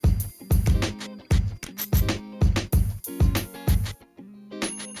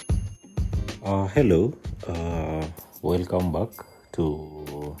Hello, welcome back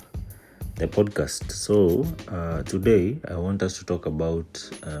to the podcast. Today I want us to talk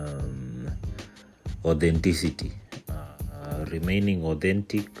about authenticity, remaining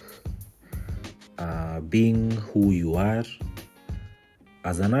authentic, being who you are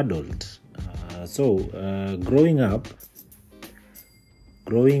as an adult. Growing up,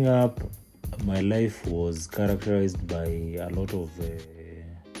 my life was characterized by a lot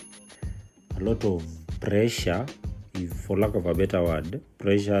of pressure, for lack of a better word,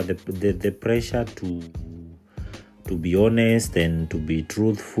 the pressure to be honest and to be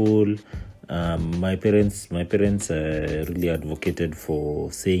truthful. My parents really advocated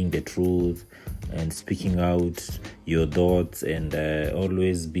for saying the truth and speaking out your thoughts and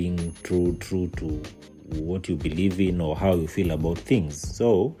always being true to what you believe in or how you feel about things.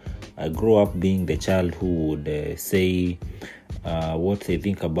 So I grew up being the child who would say what they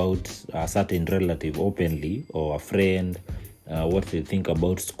think about a certain relative openly, or a friend, what they think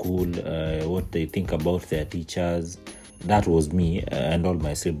about school, what they think about their teachers. That was me and all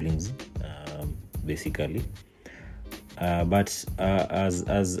my siblings, basically. But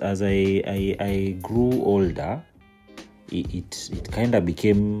as I grew older, it kind of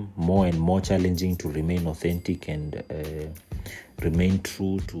became more and more challenging to remain authentic and remain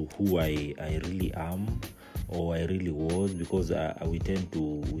true to who I really am or I really was, because we tend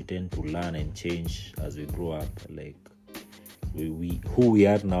to learn and change as we grow up. Like we who we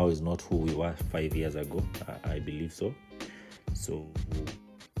are now is not who we were 5 years ago. I believe so. So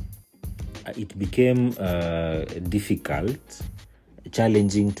it became difficult,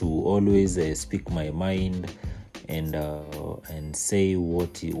 challenging to always speak my mind and say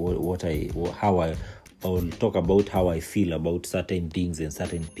I'll talk about how I feel about certain things and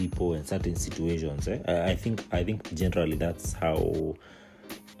certain people and certain situations. I think generally that's how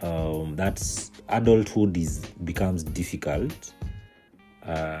that's adulthood becomes difficult,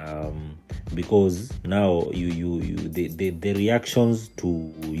 because now the reactions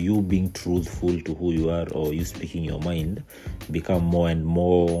to you being truthful to who you are or you speaking your mind become more and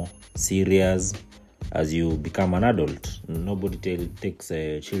more serious as you become an adult. Nobody takes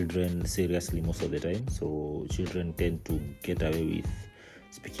children seriously most of the time, so children tend to get away with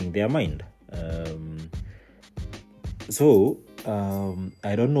speaking their mind. I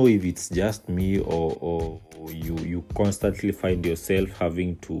don't know if it's just me or you constantly find yourself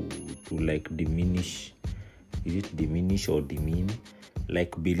having to like diminish. Is it diminish or demean?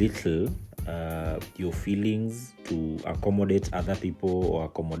 Like belittle your feelings to accommodate other people or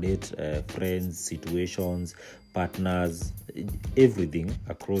accommodate friends, situations, partners, everything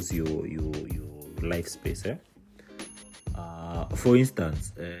across your life space. For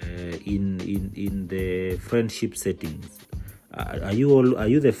instance, in the friendship settings, are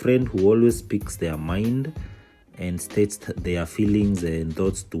you the friend who always speaks their mind and states their feelings and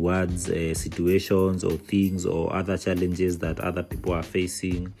thoughts towards situations or things or other challenges that other people are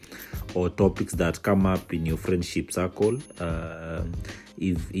facing, or topics that come up in your friendship circle?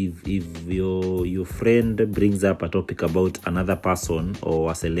 If your friend brings up a topic about another person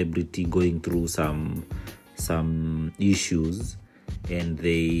or a celebrity going through some issues, and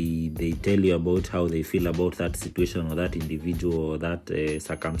they tell you about how they feel about that situation or that individual or that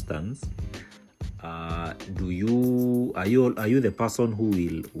circumstance, are you the person who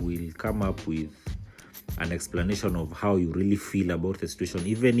will come up with an explanation of how you really feel about the situation,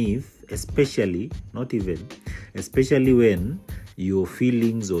 especially when your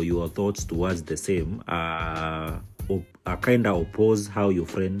feelings or your thoughts towards the same are kind of oppose how your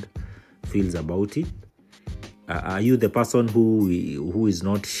friend feels about it? Are you the person who is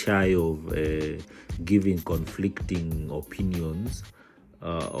not shy of giving conflicting opinions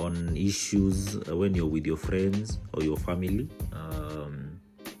on issues when you're with your friends or your family?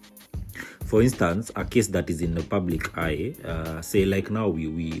 For instance, a case that is in the public eye, say like now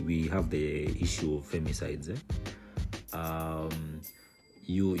we have the issue of femicides.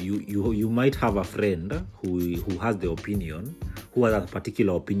 You might have a friend who has the opinion, who has a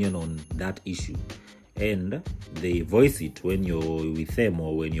particular opinion on that issue, and they voice it when you're with them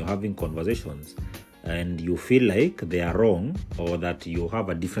or when you're having conversations, and you feel like they are wrong or that you have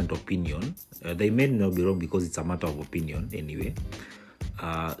a different opinion. They may not be wrong because it's a matter of opinion anyway.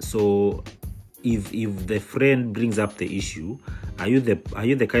 So if the friend brings up the issue, are you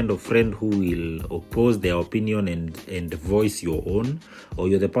the kind of friend who will oppose their opinion and voice your own, or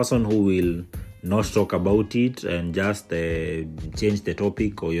you're the person who will not talk about it and just change the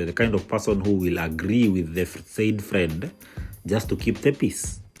topic, or you're the kind of person who will agree with the said friend just to keep the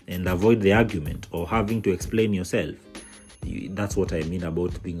peace and avoid the argument or having to explain yourself? That's what I mean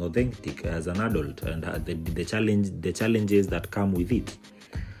about being authentic as an adult, and the challenges that come with it.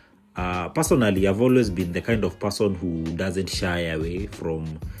 Personally, I've always been the kind of person who doesn't shy away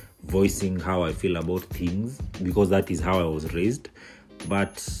from voicing how I feel about things, because that is how I was raised.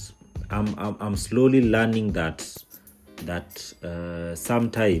 But I'm slowly learning that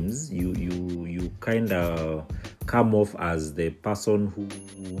sometimes you kind of come off as the person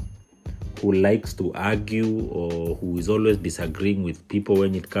who likes to argue, or who is always disagreeing with people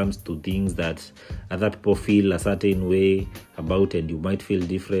when it comes to things that other people feel a certain way about, and you might feel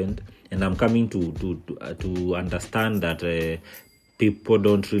different. And I'm coming to understand that people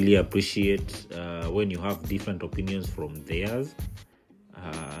don't really appreciate when you have different opinions from theirs.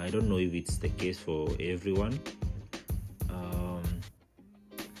 I don't know if it's the case for everyone.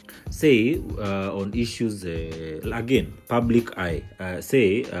 Say on issues, again, public eye,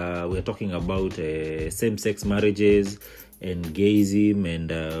 we're talking about same-sex marriages and gayism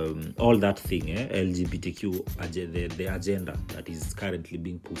and all that thing, LGBTQ, the agenda that is currently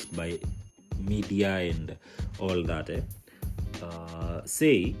being pushed by media and all that.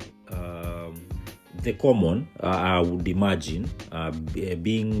 The common, I would imagine,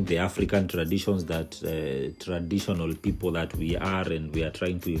 being the African traditions that traditional people that we are, and we are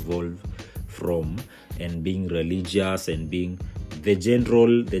trying to evolve from, and being religious, and being the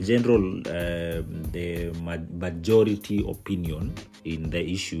majority opinion in the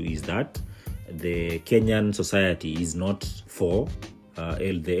issue is that the Kenyan society is not for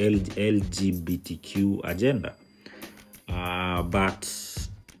the LGBTQ agenda. But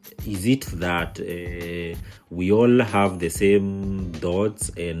is it that we all have the same thoughts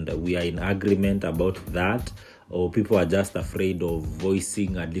and we are in agreement about that, or people are just afraid of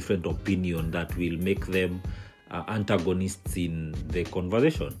voicing a different opinion that will make them antagonists in the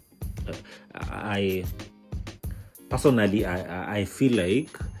conversation? I personally, I feel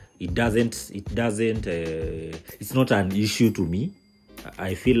like it's not an issue to me.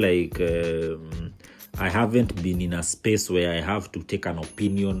 I feel like I haven't been in a space where I have to take an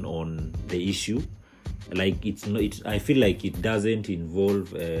opinion on the issue. Like I feel like it doesn't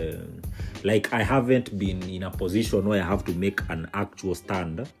involve. Like I haven't been in a position where I have to make an actual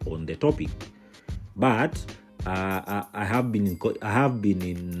stand on the topic. But I have been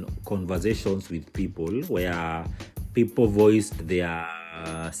in conversations with people where people voiced their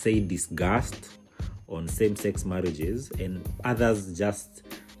disgust on same-sex marriages, and others just,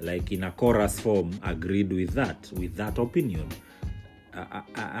 like in a chorus form, agreed with that opinion.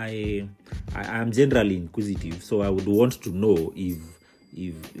 I'm generally inquisitive, so I would want to know if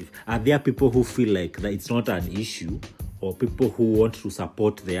are there people who feel like that it's not an issue, or people who want to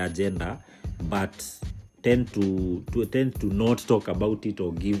support the agenda but tend to not talk about it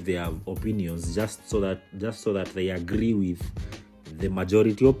or give their opinions just so that they agree with the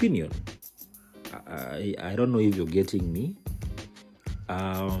majority opinion. I don't know if you're getting me.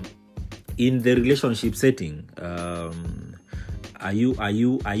 In the relationship setting, are you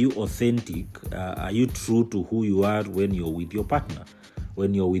authentic? Are you true to who you are when you're with your partner,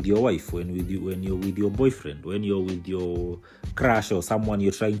 when you're with your wife, when you're with your boyfriend, when you're with your crush or someone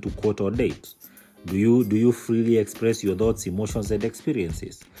you're trying to court or date? Do you freely express your thoughts, emotions, and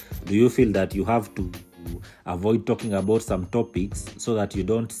experiences? Do you feel that you have to avoid talking about some topics so that you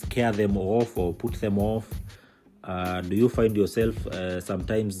don't scare them off or put them off? Do you find yourself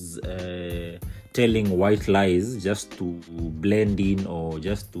sometimes telling white lies just to blend in, or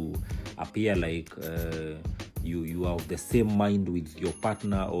just to appear like you are of the same mind with your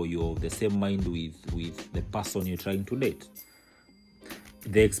partner, or you're of the same mind with the person you're trying to date?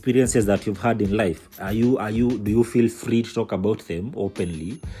 The experiences that you've had in life, do you feel free to talk about them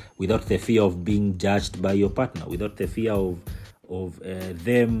openly without the fear of being judged by your partner, without the fear of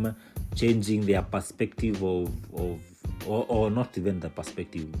them changing their perspective or not even the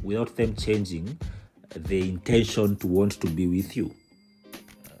perspective, without them changing the intention to want to be with you?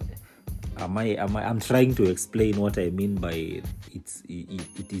 I'm trying to explain what I mean by it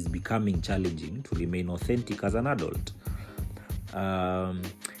is becoming challenging to remain authentic as an adult.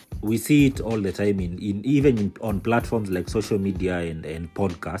 We see it all the time even on platforms like social media and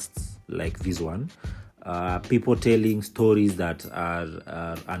podcasts like this one. People telling stories that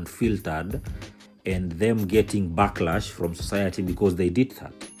are unfiltered, and them getting backlash from society because they did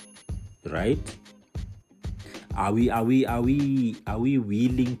that, right? Are we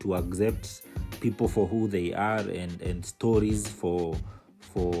willing to accept people for who they are, and stories for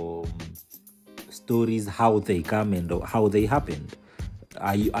stories how they come and how they happened?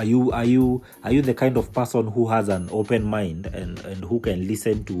 Are you the kind of person who has an open mind and who can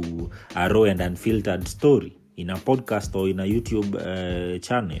listen to a raw and unfiltered story? in a podcast or in a YouTube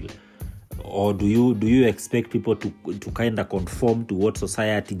channel? Or do you expect people to kind of conform to what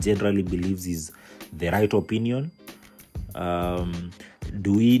society generally believes is the right opinion?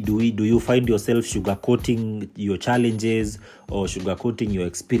 Do you find yourself sugarcoating your challenges or sugarcoating your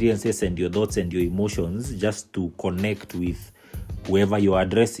experiences and your thoughts and your emotions just to connect with whoever you're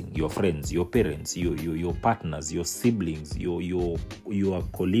addressing, your friends, your parents, your partners, your siblings, your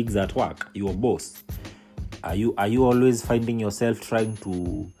colleagues at work, your boss? Are you always finding yourself trying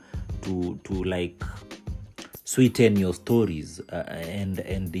to like sweeten your stories and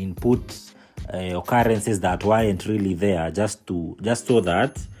input occurrences that weren't really there just so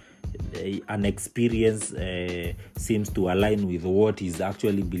that an experience seems to align with what is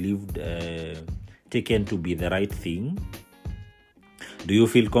actually believed taken to be the right thing? Do you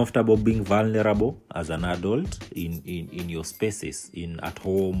feel comfortable being vulnerable as an adult in your spaces, at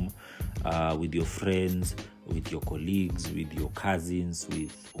home, with your friends, with your colleagues, with your cousins,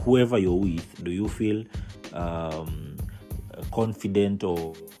 with whoever you're with? Do you feel confident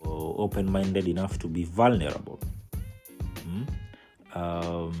or open-minded enough to be vulnerable?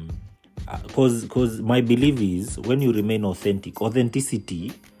 Because my belief is, when you remain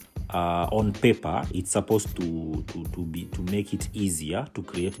authenticity on paper, it's supposed to make it easier to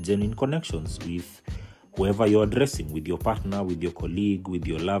create genuine connections with whoever you're addressing, with your partner, with your colleague, with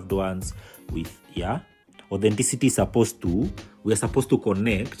your loved ones, Authenticity is we're supposed to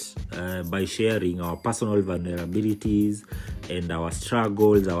connect by sharing our personal vulnerabilities and our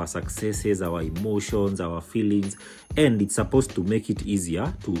struggles, our successes, our emotions, our feelings, and it's supposed to make it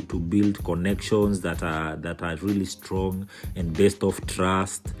easier to build connections that are really strong and based off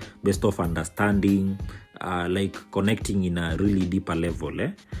trust, based off understanding, like connecting in a really deeper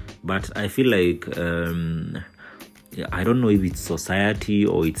level. But I feel like I don't know if it's society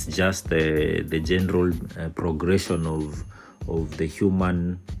or it's just the general progression of the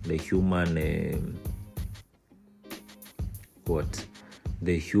human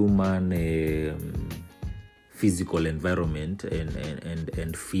physical environment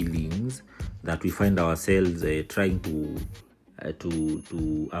and feelings, that we find ourselves trying to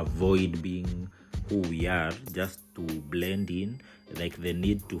avoid being who we are, just to blend in, like the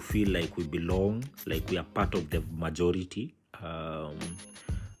need to feel like we belong, like we are part of the majority.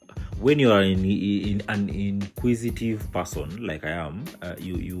 When you are an inquisitive person like I am,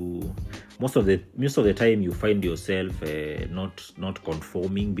 you most of the time you find yourself not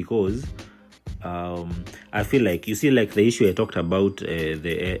conforming, because I feel like, you see, like the issue I talked about,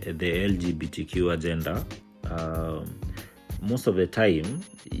 the LGBTQ agenda. Most of the time,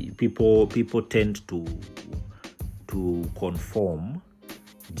 people tend to conform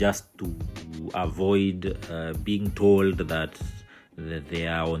just to avoid being told that they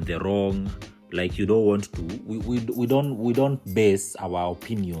are on the wrong. Like, you don't want to. We don't base our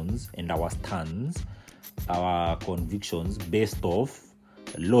opinions and our stands, our convictions based off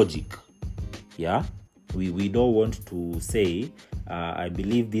logic. Yeah, we don't want to say I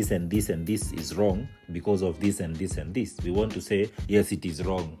believe this and this and this is wrong because of this and this and this. We want to say, yes, it is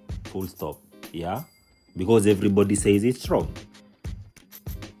wrong, full stop. Yeah, because everybody says it's wrong.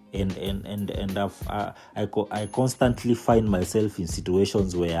 And I constantly find myself in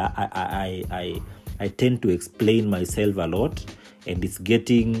situations where I tend to explain myself a lot, and it's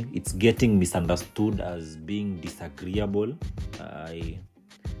getting misunderstood as being disagreeable. I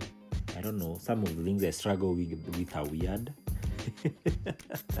don't know, some of the things I struggle with are weird.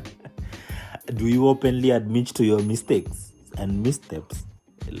 Do you openly admit to your mistakes and missteps?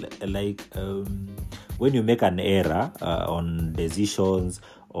 Like when you make an error on decisions,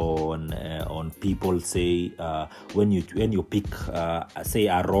 on people, say when you pick say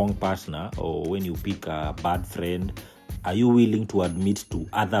a wrong partner, or when you pick a bad friend, are you willing to admit to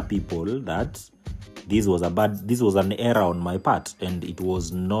other people that this was an error on my part, and it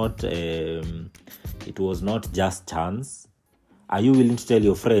was not just chance? Are you willing to tell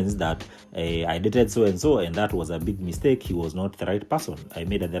your friends that I dated so and so, and that was a big mistake, he was not the right person, I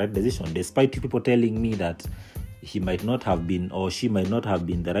made the right decision, despite you people telling me that he might not have been, or she might not have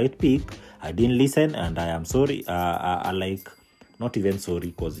been, the right pick? I didn't listen, and I am sorry. Like, not even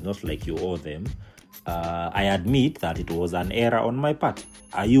sorry, because it's not like you owe them. I admit that it was an error on my part.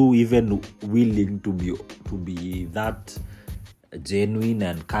 Are you even willing to be that genuine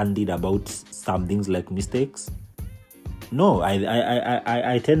and candid about some things like mistakes? No,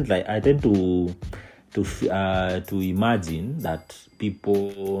 I tend to imagine that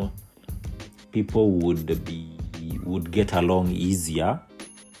people would get along easier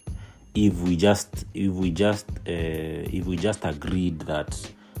if we just agreed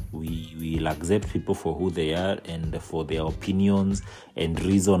that We will accept people for who they are and for their opinions, and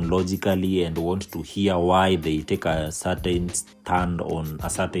reason logically and want to hear why they take a certain stand on a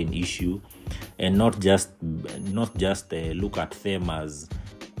certain issue, and not just look at them as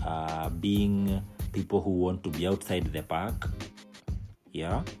being people who want to be outside the park.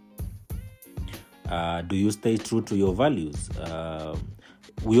 Yeah. Do you stay true to your values?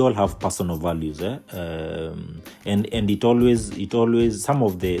 We all have personal values, and it always some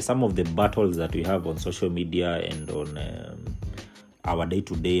of the battles that we have on social media and on our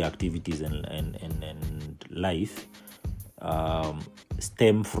day-to-day activities and life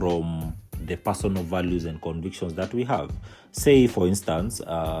stem from the personal values and convictions that we have. Say, for instance,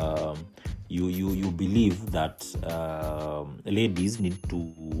 you believe that ladies need to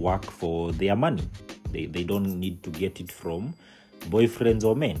work for their money. They don't need to get it from boyfriends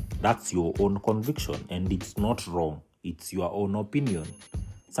or men. That's your own conviction, and it's not wrong. It's your own opinion.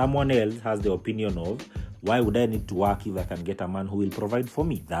 Someone else has the opinion of, why would I need to work if I can get a man who will provide for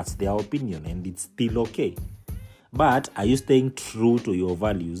me? That's their opinion, and it's still okay. But are you staying true to your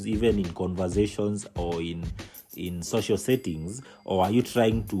values even in conversations or in social settings, or are you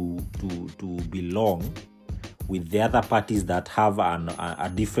trying to belong with the other parties that have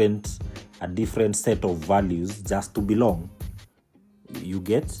a different set of values just to belong? You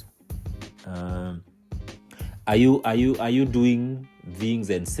get? Are you doing things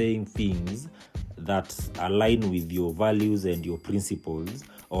and saying things that align with your values and your principles,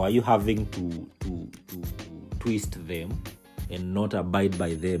 or are you having to twist them and not abide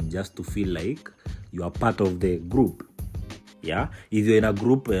by them just to feel like you are part of the group? Yeah, if you're in a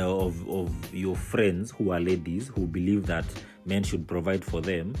group of your friends who are ladies who believe that men should provide for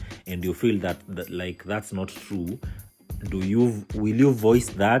them, and you feel that like that's not true, will you voice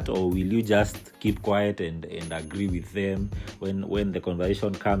that, or will you just keep quiet and agree with them when the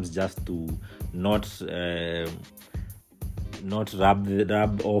conversation comes, just to not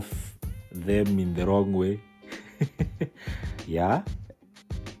rub off them in the wrong way? Yeah.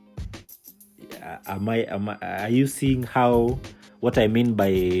 Are you seeing what I mean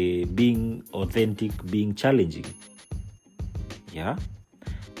by being authentic, being challenging? Yeah.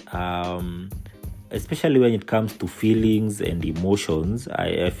 Especially when it comes to feelings and emotions,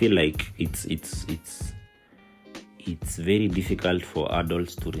 I feel like it's very difficult for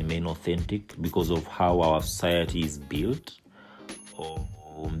adults to remain authentic because of how our society is built, or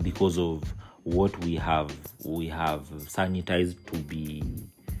because of what we have sanitized to be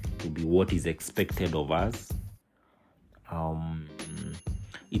what is expected of us.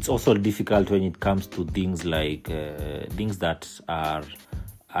 It's also difficult when it comes to things like things that are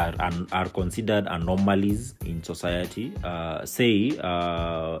considered anomalies in society. Say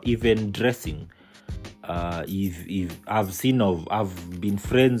even dressing. If I've been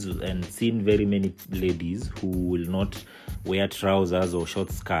friends and seen very many ladies who will not wear trousers or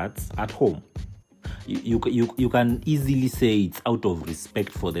short skirts at home. You can easily say it's out of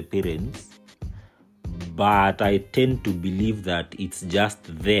respect for the parents, but I tend to believe that it's just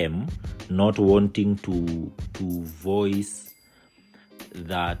them not wanting to voice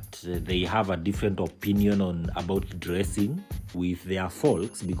that they have a different opinion about dressing with their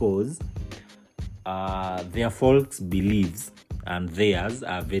folks, because their folks' beliefs and theirs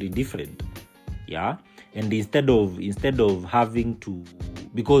are very different. Yeah, and instead of having to,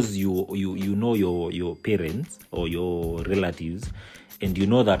 because you know your parents or your relatives, and you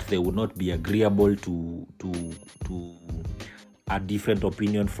know that they would not be agreeable to a different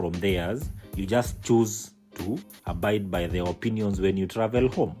opinion from theirs, you just choose to abide by their opinions when you travel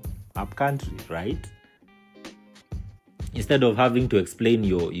home, up country, right? Instead of having to explain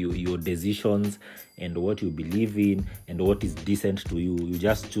your decisions and what you believe in and what is decent to you, you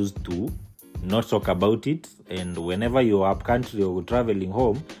just choose to not talk about it. And whenever you're up country or traveling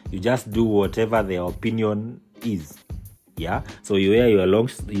home, you just do whatever their opinion is. Yeah, so you wear your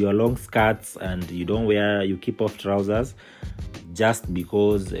long skirts, and you keep off trousers just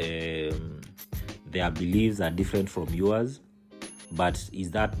because their beliefs are different from yours. But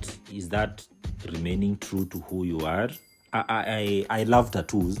is that remaining true to who you are? I love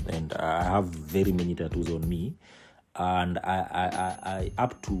tattoos, and I have very many tattoos on me, and I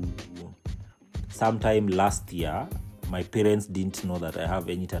up to sometime last year, my parents didn't know that I have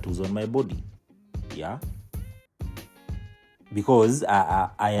any tattoos on my body. Yeah, because I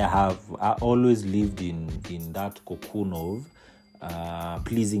always lived in that cocoon of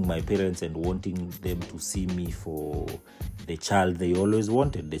pleasing my parents and wanting them to see me for the child they always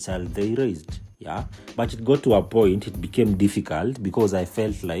wanted, the child they raised. Yeah, but it got to a point, it became difficult, because I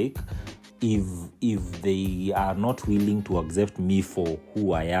felt like if they are not willing to accept me for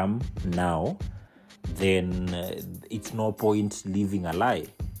who I am now, then it's no point living a lie.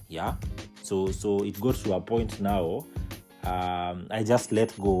 Yeah. So it got to a point now. I just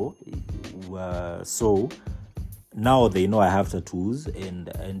let go. So now they know I have tattoos,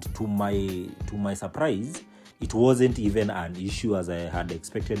 and to my surprise, it wasn't even an issue as I had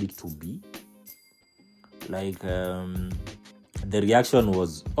expected it to be. Like the reaction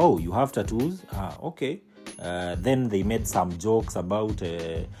was, "Oh, you have tattoos? Okay." Then they made some jokes about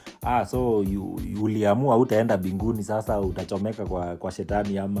so you uliamua utaenda binguni, sasa utachomeka kwa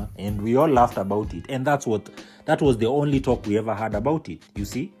shetani ama, and we all laughed about it, and that was the only talk we ever had about it, you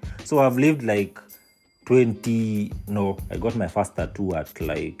see. So I've lived like I got my first tattoo at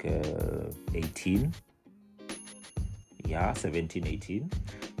like 18. Yeah, 17, 18.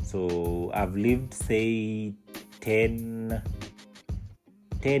 So I've lived, say, 10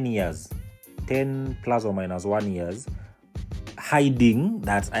 years, 10 plus or minus 1 years, hiding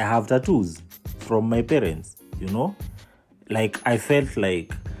that I have tattoos from my parents, you know. Like I felt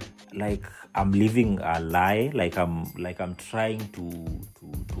like I'm living a lie, like I'm trying to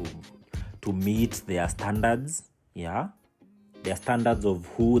meet their standards, yeah, their standards of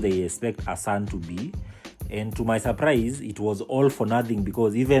who they expect a son to be. And to my surprise, it was all for nothing,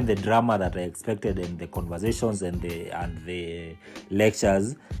 because even the drama that I expected and the conversations and the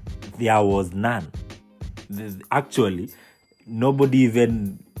lectures, there was none. Actually, nobody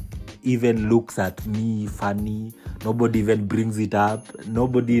even looks at me funny. Nobody even brings it up.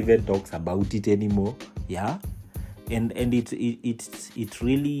 Nobody even talks about it anymore. Yeah, and it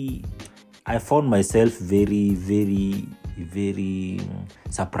really, I found myself very, very, very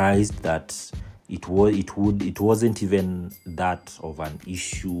surprised that it wasn't even that of an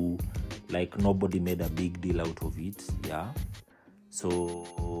issue. Like nobody made a big deal out of it. Yeah.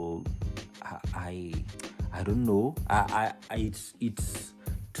 So I don't know. It's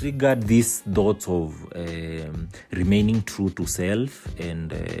triggered these thoughts of remaining true to self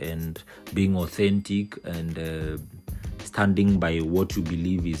and being authentic and standing by what you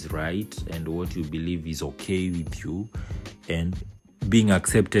believe is right and what you believe is okay with you, and being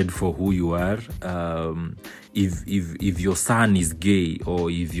accepted for who you are. If your son is gay,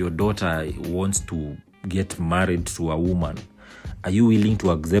 or if your daughter wants to get married to a woman, are you willing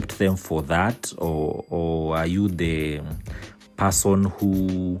to accept them for that, or are you the person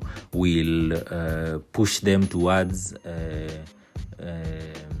who will push them towards the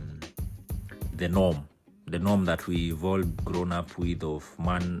norm that we've all grown up with of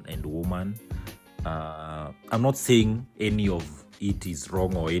man and woman? I'm not saying any of it is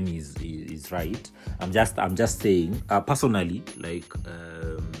wrong or any is right. I'm just saying, personally, like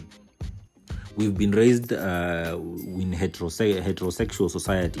we've been raised in heterosexual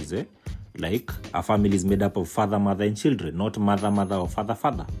societies, like our family is made up of father, mother, and children, not mother, or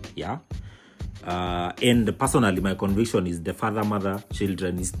father. Yeah. And personally, my conviction is the father, mother,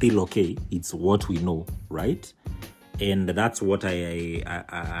 children is still okay. It's what we know, right? And that's what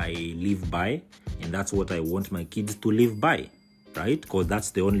I live by, and that's what I want my kids to live by, right? Because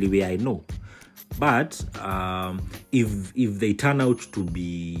that's the only way I know. But if they turn out to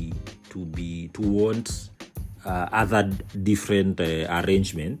want other different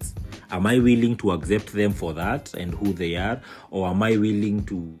arrangements, am I willing to accept them for that and who they are, or am I willing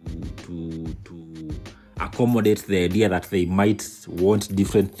to accommodate the idea that they might want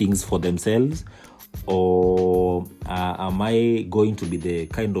different things for themselves? Or am I going to be the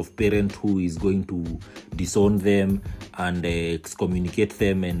kind of parent who is going to disown them and excommunicate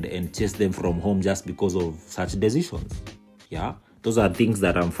them and chase them from home just because of such decisions? Yeah, those are things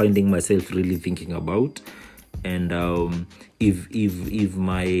that I'm finding myself really thinking about. And if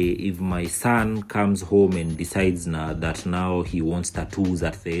my son comes home and decides that now he wants tattoos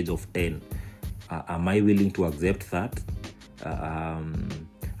at the age of 10, am I willing to accept that?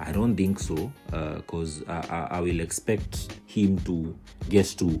 I don't think so, because I will expect him to get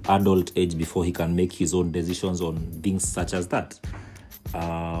to adult age before he can make his own decisions on things such as that.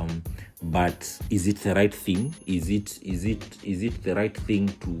 But is it the right thing? Is it the right thing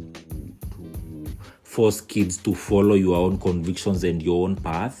to force kids to follow your own convictions and your own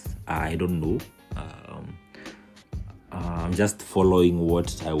path? I don't know. I'm just following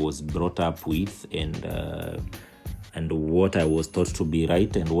what I was brought up with, and what I was taught to be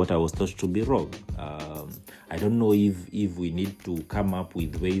right and what I was taught to be wrong. I don't know if we need to come up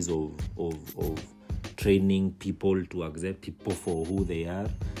with ways of training people to accept people for who they are.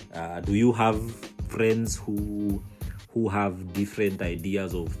 Do you have friends who have different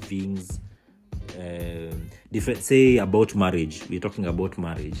ideas of things? Different, say about marriage. We're talking about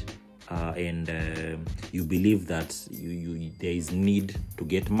marriage. and you believe that there is need to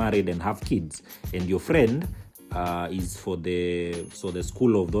get married and have kids, and your friend is for the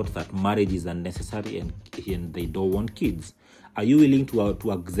school of thought that marriage is unnecessary and they don't want kids, are you willing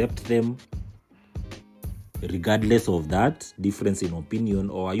to accept them regardless of that difference in opinion?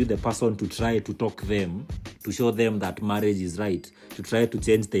 Or are you the person to try to talk them, to show them that marriage is right, to try to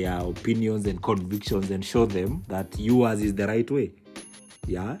change their opinions and convictions and show them that yours is the right way?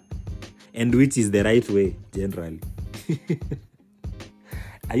 Yeah? And which is the right way, generally?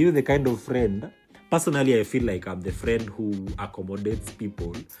 Are you the kind of friend? Personally, I feel like I'm the friend who accommodates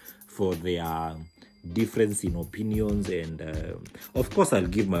people for their difference in opinions, and of course I'll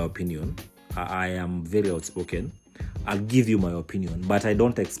give my opinion. I am very outspoken. I'll give you my opinion, but I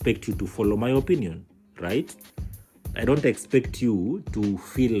don't expect you to follow my opinion, right? I don't expect you to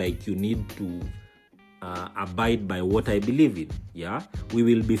feel like you need to abide by what I believe in. Yeah, we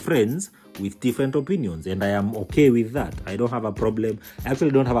will be friends with different opinions, and I am okay with that. I don't have a problem. I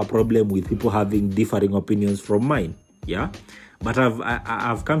actually don't have a problem with people having differing opinions from mine. Yeah, but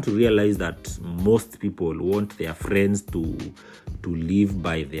I've come to realize that most people want their friends to live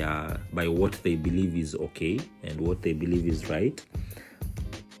by what they believe is okay and what they believe is right.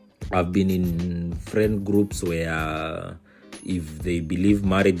 I've been in friend groups where if they believe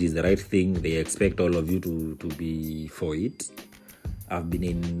marriage is the right thing, they expect all of you to be for it. I've been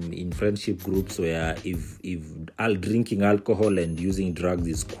in friendship groups where if drinking alcohol and using drugs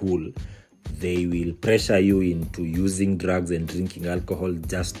is cool, they will pressure you into using drugs and drinking alcohol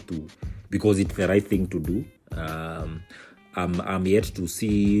because it's the right thing to do. I'm yet to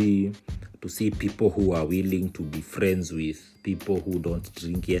see people who are willing to be friends with people who don't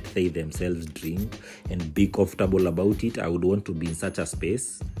drink yet they themselves drink and be comfortable about it. I would want to be in such a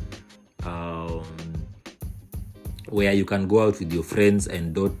space where you can go out with your friends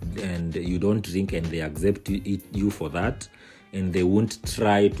and you don't drink, and they accept you for that, and they won't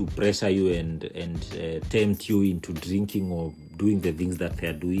try to pressure you and tempt you into drinking or doing the things that they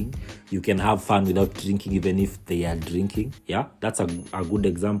are doing. You can have fun without drinking even if they are drinking. Yeah, that's a good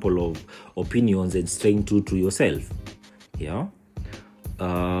example of opinions and staying true to yourself. Yeah.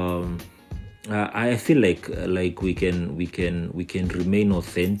 I feel like we can remain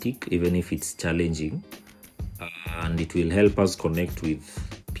authentic even if it's challenging, and it will help us connect with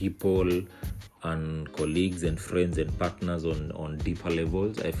people and colleagues and friends and partners on deeper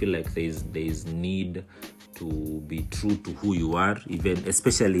levels. I feel like there's need to be true to who you are, even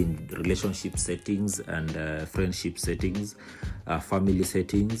especially in relationship settings and friendship settings, family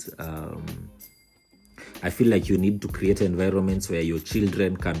settings. I feel like you need to create environments where your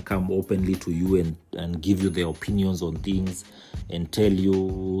children can come openly to you and give you their opinions on things and tell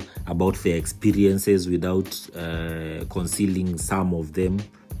you about their experiences without concealing some of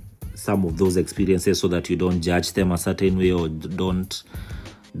those experiences, so that you don't judge them a certain way or don't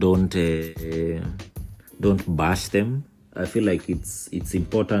bash them. I feel like it's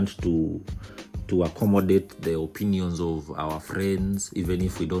important to accommodate the opinions of our friends even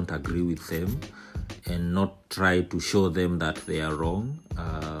if we don't agree with them, and not try to show them that they are wrong.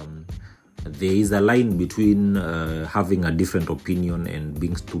 There is a line between having a different opinion and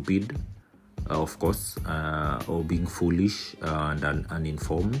being stupid, of course, or being foolish and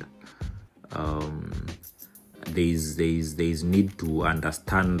uninformed. There is need to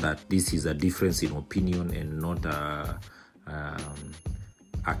understand that this is a difference in opinion and not a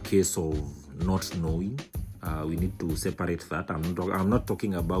case of not knowing. We need to separate that. I'm not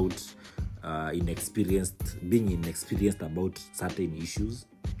talking about being inexperienced about certain issues,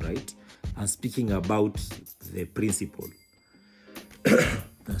 right? I'm speaking about the principle.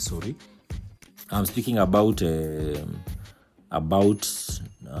 Sorry, I'm speaking about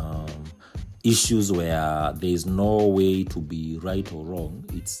issues where there is no way to be right or wrong.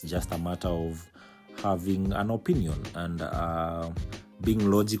 It's just a matter of having an opinion and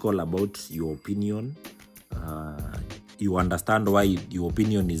being logical about your opinion. You understand why your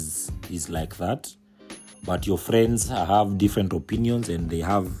opinion is like that, but your friends have different opinions and they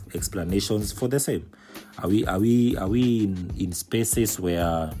have explanations for the same. Are we in spaces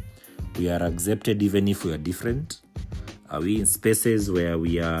where we are accepted even if we are different? Are we in spaces where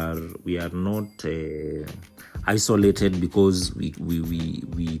we are not isolated because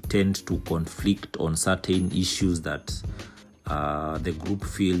we tend to conflict on certain issues that the group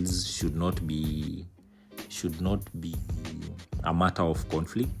feels should not be a matter of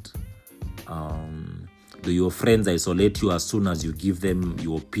conflict? Do your friends isolate you as soon as you give them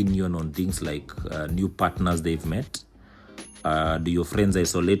your opinion on things like new partners they've met? Do your friends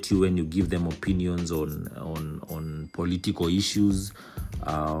isolate you when you give them opinions on political issues,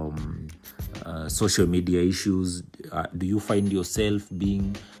 social media issues? Do you find yourself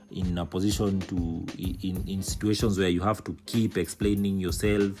being in a position to in situations where you have to keep explaining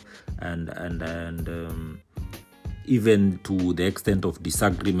yourself and even to the extent of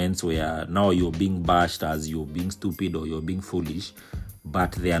disagreements where now you're being bashed as you're being stupid or you're being foolish,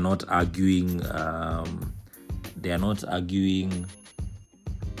 but they are not arguing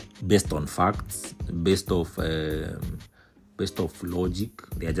based on facts, based off logic.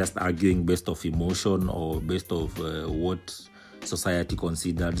 They are just arguing based off emotion or based off what society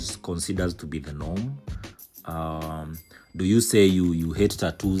considers to be the norm. Do you say you hate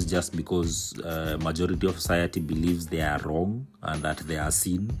tattoos just because majority of society believes they are wrong and that they are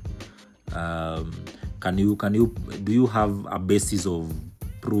sin? Do you have a basis of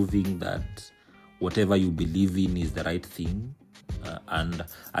proving that whatever you believe in is the right thing? And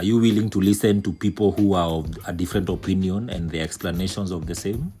are you willing to listen to people who are of a different opinion and their explanations of the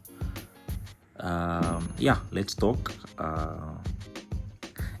same? Let's talk.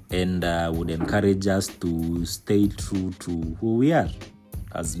 And would encourage us to stay true to who we are.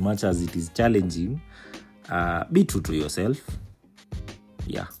 As much as it is challenging, be true to yourself.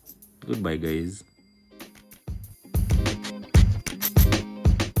 Yeah. Goodbye, guys.